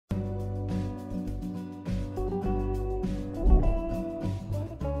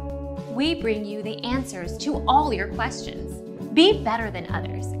we bring you the answers to all your questions. Be better than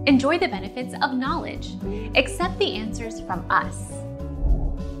others. Enjoy the benefits of knowledge. Accept the answers from us.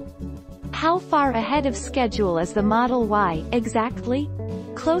 How far ahead of schedule is the Model Y, exactly?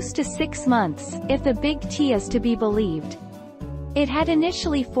 Close to 6 months, if the Big T is to be believed. It had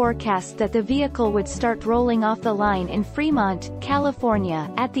initially forecast that the vehicle would start rolling off the line in Fremont, California,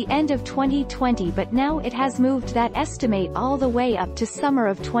 at the end of 2020, but now it has moved that estimate all the way up to summer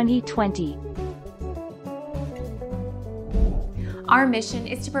of 2020. Our mission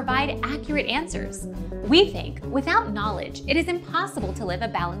is to provide accurate answers. We think without knowledge, it is impossible to live a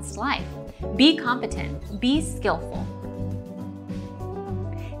balanced life. Be competent, be skillful.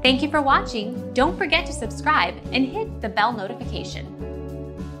 Thank you for watching. Don't forget to subscribe and hit the bell notification.